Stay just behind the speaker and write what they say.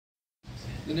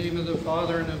In the name of the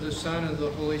Father, and of the Son, and of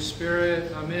the Holy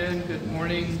Spirit. Amen. Good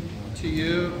morning to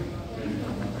you.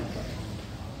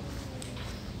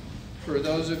 For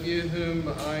those of you whom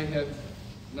I have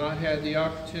not had the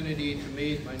opportunity to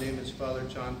meet, my name is Father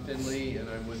John Finley, and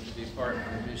I'm with the Department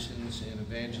of Missions and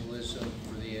Evangelism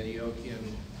for the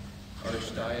Antiochian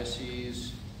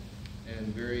Archdiocese,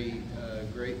 and very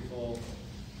grateful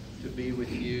to be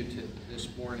with you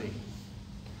this morning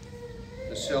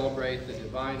to celebrate the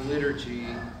Divine Liturgy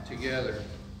together.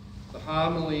 The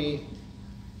homily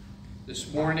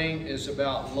this morning is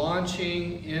about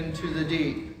launching into the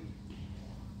deep.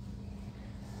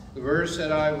 The verse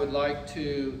that I would like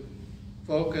to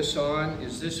focus on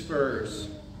is this verse.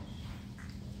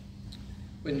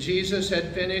 When Jesus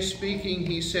had finished speaking,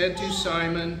 he said to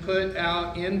Simon, "Put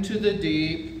out into the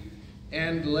deep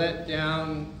and let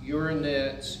down your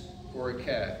nets for a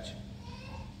catch."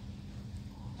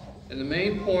 And the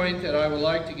main point that I would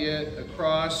like to get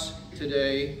across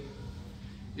today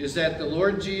is that the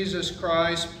Lord Jesus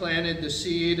Christ planted the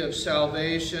seed of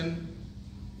salvation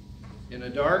in a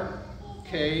dark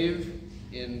cave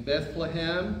in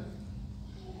Bethlehem,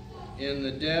 in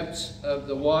the depths of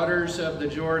the waters of the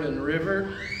Jordan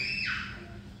River,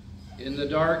 in the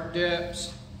dark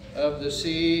depths of the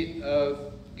Sea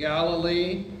of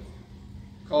Galilee,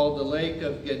 called the Lake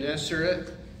of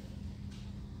Gennesaret,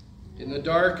 in the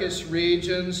darkest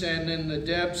regions and in the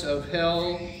depths of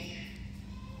hell.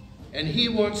 And he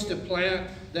wants to plant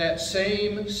that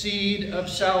same seed of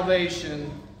salvation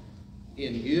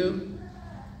in you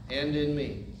and in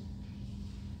me.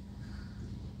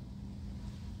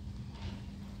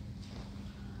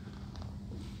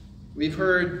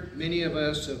 Many of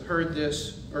us have heard this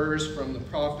verse from the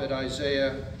prophet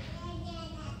Isaiah.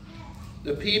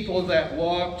 The people that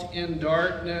walked in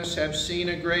darkness have seen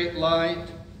a great light,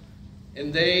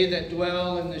 and they that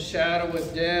dwell in the shadow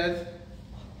of death,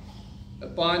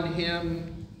 upon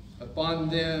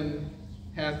them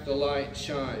hath the light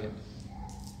shined.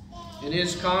 In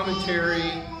his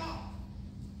commentary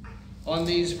on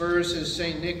these verses,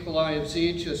 St. Nikolai of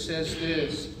Zicca says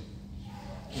this: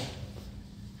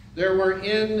 There where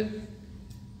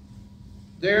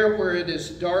it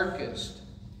is darkest,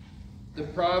 the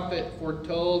prophet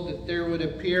foretold that there would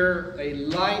appear a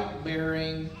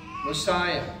light-bearing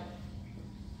Messiah.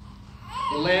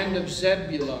 The land of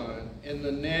Zebulun and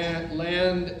the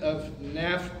land of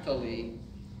Naphtali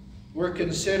were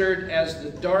considered as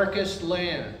the darkest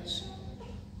lands.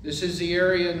 This is the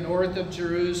area north of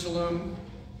Jerusalem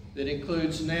that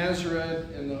includes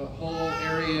Nazareth and the whole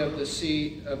area of the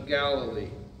Sea of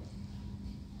Galilee.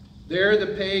 There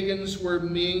the pagans were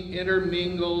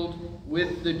intermingled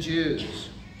with the Jews.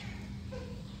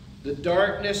 The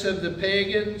darkness of the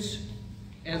pagans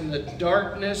and the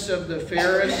darkness of the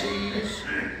Pharisees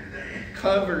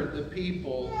covered the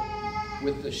people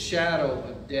with the shadow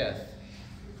of death.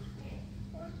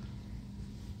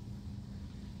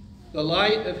 The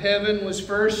light of heaven was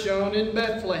first shown in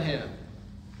Bethlehem.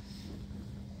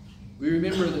 We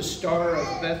remember the Star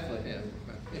of Bethlehem.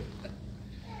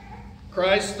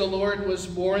 Christ the Lord was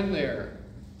born there.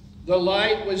 The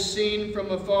light was seen from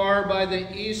afar by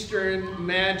the eastern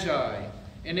Magi,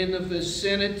 and in the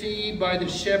vicinity by the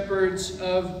shepherds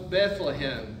of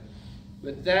Bethlehem.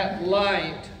 But that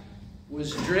light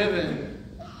was driven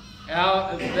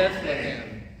out of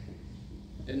Bethlehem.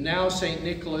 And now St.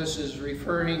 Nicholas is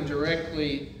referring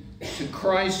directly to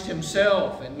Christ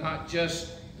himself and not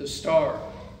just the star.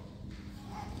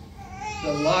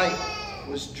 The light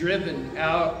was driven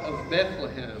out of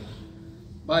Bethlehem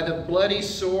by the bloody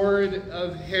sword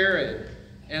of Herod,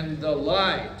 and the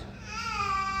light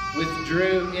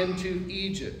withdrew into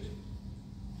Egypt.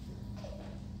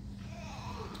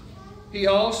 He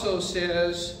also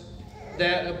says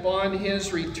that upon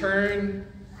his return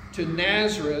to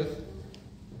Nazareth,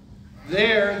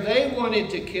 there they wanted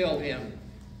to kill him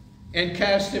and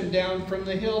cast him down from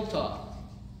the hilltop.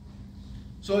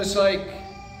 So it's like,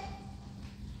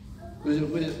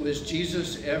 was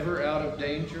Jesus ever out of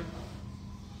danger?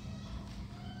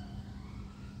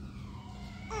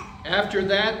 After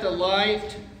that, the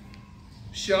light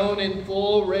shone in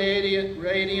full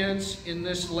radiance in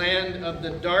this land of the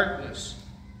darkness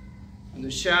and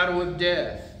the shadow of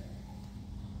death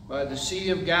by the Sea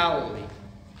of Galilee,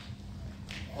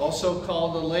 also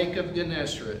called the Lake of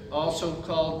Gennesaret, also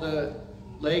called the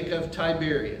Lake of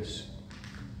Tiberias,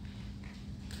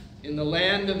 in the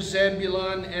land of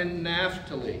Zebulun and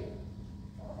Naphtali.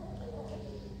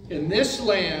 In this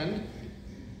land,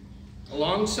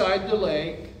 alongside the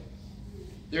lake,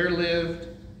 there lived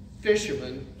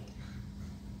fishermen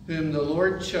whom the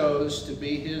Lord chose to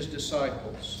be his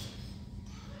disciples.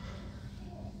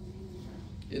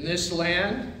 In this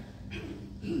land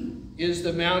is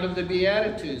the Mount of the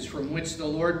Beatitudes, from which the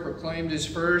Lord proclaimed his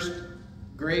first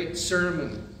great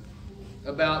sermon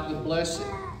about the blessed.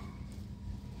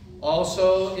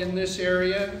 Also in this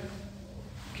area,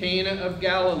 Cana of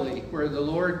Galilee, where the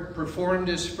Lord performed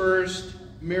his first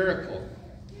miracle.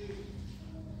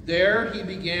 There he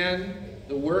began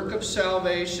the work of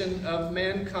salvation of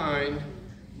mankind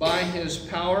by his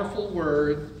powerful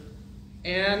word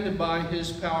and by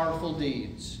his powerful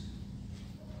deeds.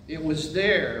 It was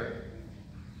there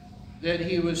that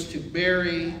he was to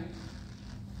bury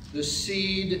the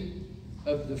seed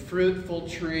of the fruitful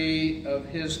tree of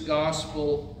his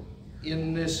gospel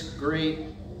in this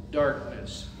great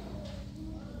darkness.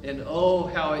 And oh,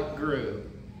 how it grew.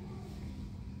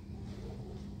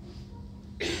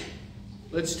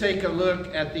 Let's take a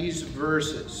look at these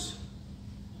verses.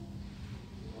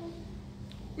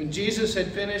 When Jesus had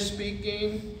finished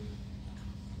speaking,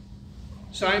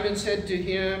 Simon said to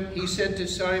him, he said to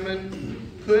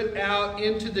Simon, "Put out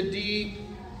into the deep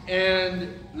and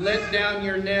let down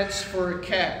your nets for a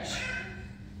catch."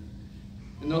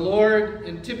 And the Lord,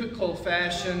 in typical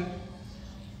fashion,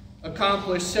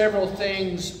 accomplished several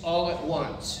things all at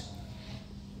once.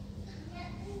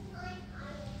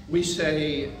 We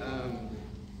say,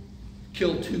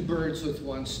 kill two birds with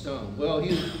one stone. Well,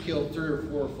 he killed 3 or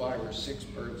 4 or 5 or 6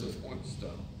 birds with one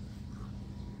stone.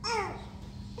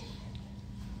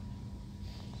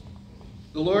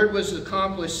 The Lord was to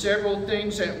accomplish several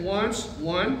things at once.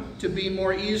 One, to be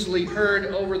more easily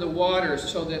heard over the waters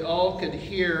so that all could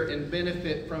hear and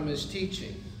benefit from his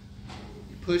teaching.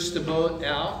 He pushed the boat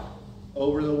out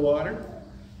over the water.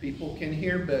 People can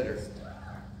hear better.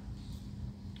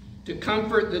 To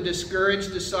comfort the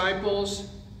discouraged disciples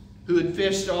who had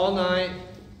fished all night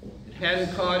and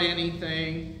hadn't caught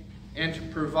anything, and to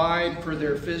provide for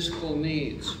their physical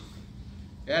needs.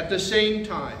 At the same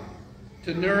time,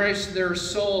 to nourish their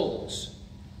souls,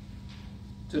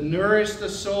 to nourish the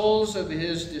souls of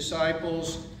his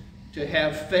disciples, to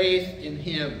have faith in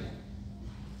him,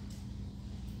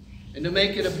 and to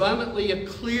make it abundantly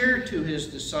clear to his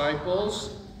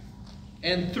disciples,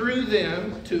 and through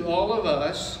them to all of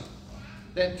us,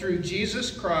 that through Jesus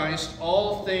Christ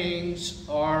all things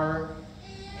are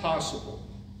possible,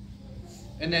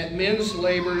 and that men's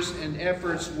labors and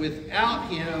efforts without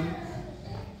him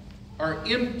are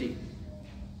empty,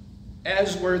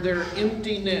 as were their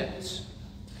empty nets.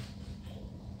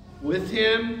 With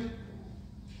him,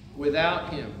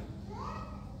 without him,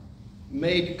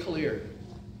 made clear.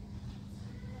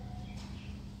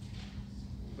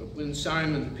 But when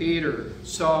Simon Peter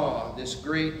saw this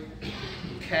great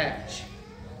catch,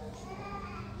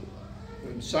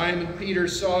 when Simon Peter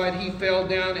saw it, he fell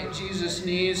down at Jesus'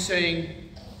 knees, saying,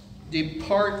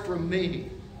 "Depart from me,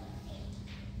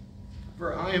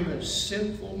 for I am a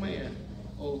sinful man,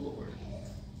 O Lord."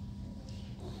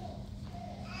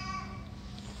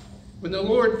 When the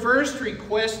Lord first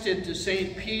requested to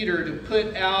St. Peter to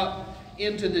put out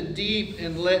into the deep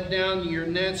and let down your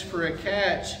nets for a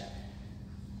catch,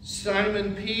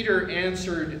 Simon Peter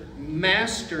answered,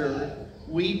 "Master,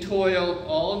 we toiled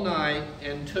all night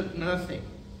and took nothing."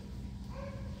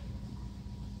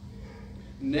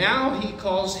 Now he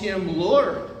calls him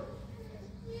Lord.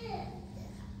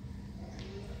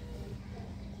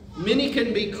 Many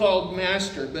can be called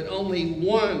master, but only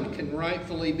one can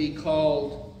rightfully be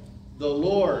called the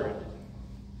Lord.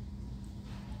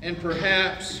 And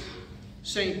perhaps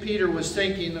St. Peter was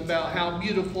thinking about how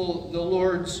beautiful the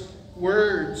Lord's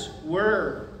words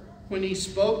were when he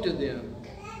spoke to them.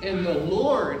 And the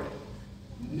Lord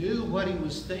knew what he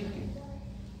was thinking,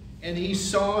 and he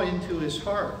saw into his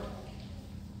heart.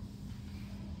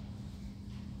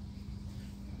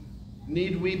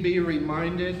 Need we be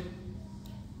reminded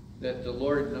that the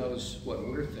Lord knows what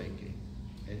we're thinking,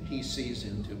 and he sees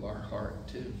into our heart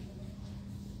too.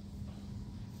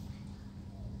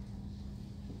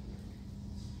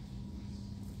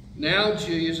 Now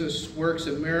Jesus works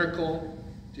a miracle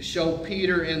to show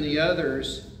Peter and the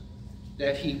others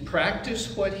that he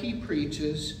practiced what he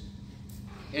preaches,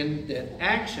 and that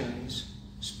actions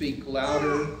speak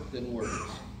louder than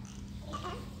words.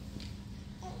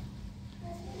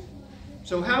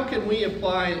 So how can we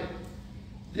apply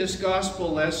this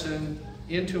gospel lesson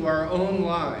into our own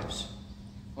lives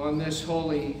on this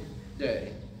holy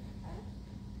day?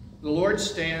 The Lord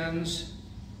stands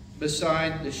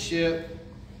beside the ship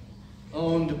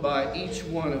owned by each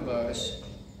one of us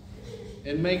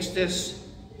and makes this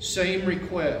same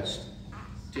request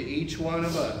to each one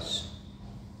of us.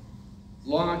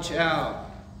 Launch out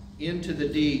into the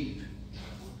deep.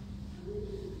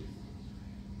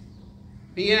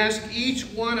 He asks each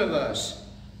one of us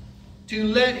to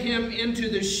let him into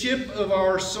the ship of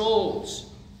our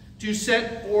souls, to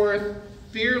set forth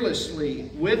fearlessly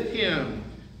with him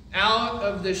out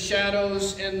of the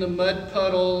shadows and the mud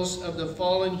puddles of the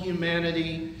fallen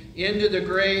humanity into the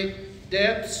great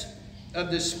depths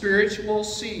of the spiritual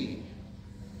sea,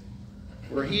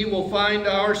 where he will find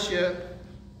our ship.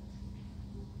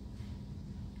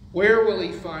 Where will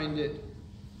he find it?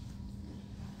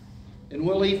 And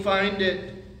will he find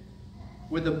it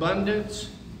with abundance?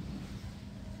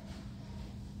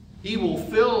 He will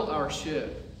fill our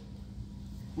ship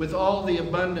with all the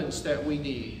abundance that we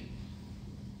need.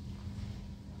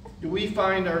 Do we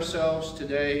find ourselves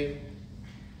today,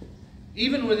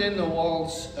 even within the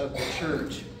walls of the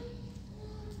church,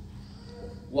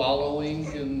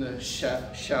 wallowing in the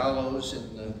shallows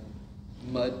and the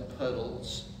mud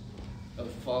puddles of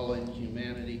fallen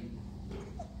humanity?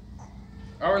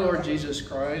 Our Lord Jesus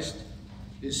Christ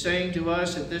is saying to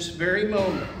us at this very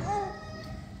moment,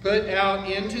 put out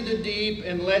into the deep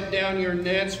and let down your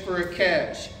nets for a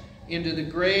catch into the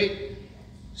great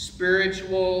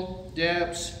spiritual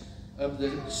depths of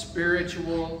the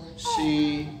spiritual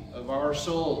sea of our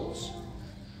souls.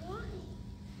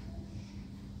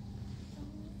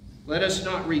 Let us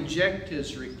not reject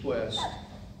his request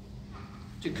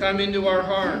to come into our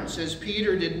hearts, as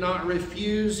Peter did not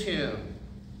refuse him,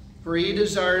 for he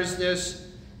desires this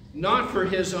not for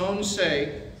his own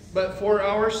sake, but for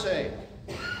our sake.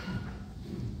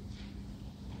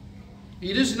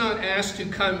 He does not ask to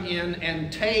come in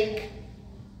and take,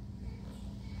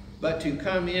 but to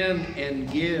come in and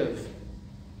give.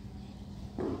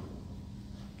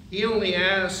 He only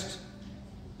asks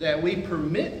that we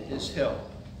permit his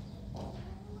help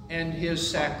and his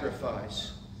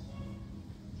sacrifice.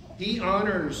 He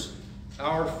honors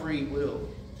our free will.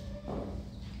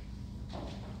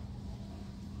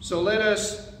 So let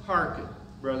us hearken,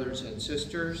 brothers and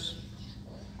sisters,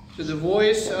 to the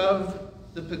voice of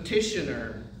the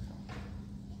petitioner,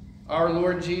 our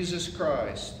Lord Jesus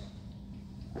Christ,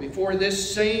 before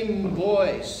this same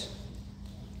voice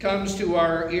comes to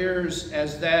our ears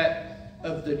as that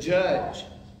of the judge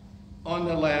on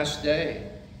the last day.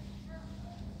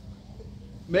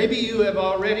 Maybe you have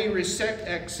already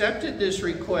accepted this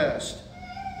request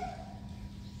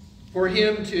for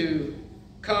him to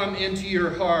come into your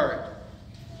heart.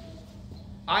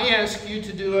 I ask you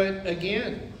to do it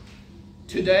again,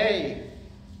 today,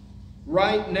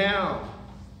 right now,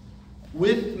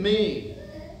 with me.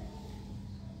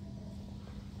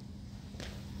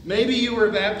 Maybe you were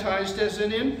baptized as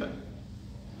an infant,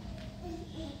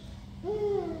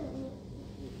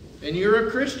 and you're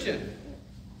a Christian,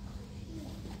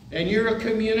 and you're a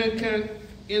communicant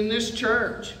in this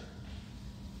church,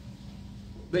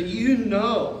 but you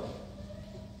know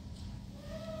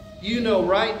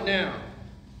right now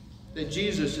that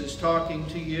Jesus is talking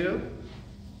to you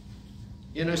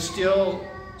in a still,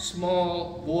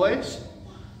 small voice,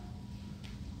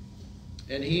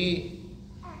 and he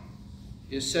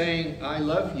is saying, I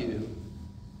love you.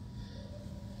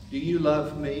 Do you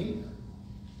love me?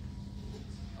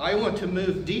 I want to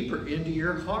move deeper into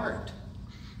your heart.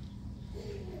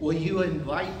 Will you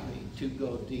invite me to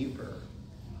go deeper?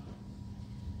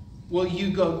 Will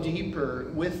you go deeper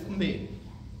with me?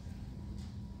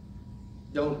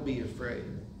 Don't be afraid.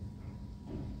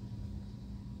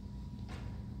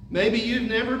 Maybe you've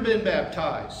never been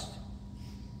baptized.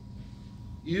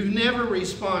 You've never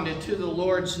responded to the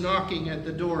Lord's knocking at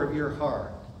the door of your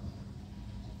heart.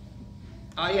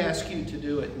 I ask you to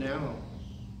do it now.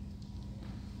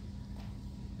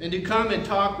 And to come and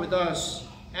talk with us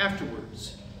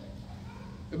afterwards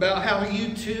about how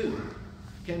you too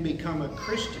can become a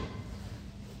Christian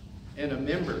and a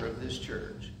member of this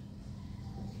church.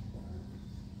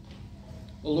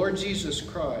 The Lord Jesus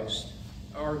Christ,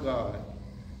 our God,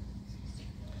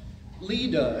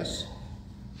 lead us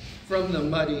from the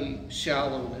muddy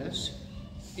shallowness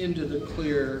into the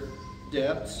clear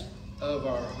depths of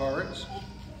our hearts.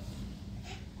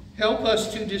 Help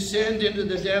us to descend into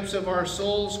the depths of our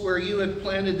souls where you have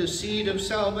planted the seed of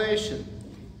salvation,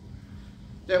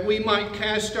 that we might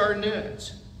cast our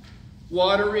nets,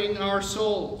 watering our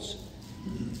souls,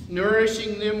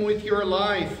 nourishing them with your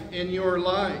life and your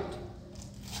light.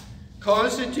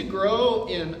 Cause it to grow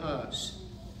in us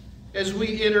as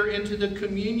we enter into the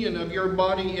communion of your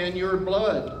body and your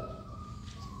blood,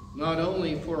 not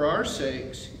only for our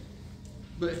sakes,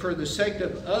 but for the sake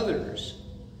of others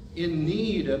in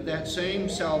need of that same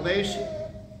salvation,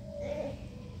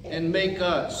 and make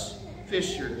us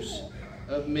fishers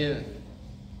of men.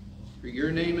 For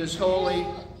your name is holy,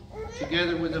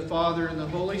 together with the Father and the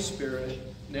Holy Spirit,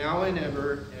 now and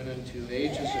ever, and unto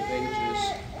ages of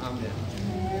ages.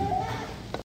 Amen.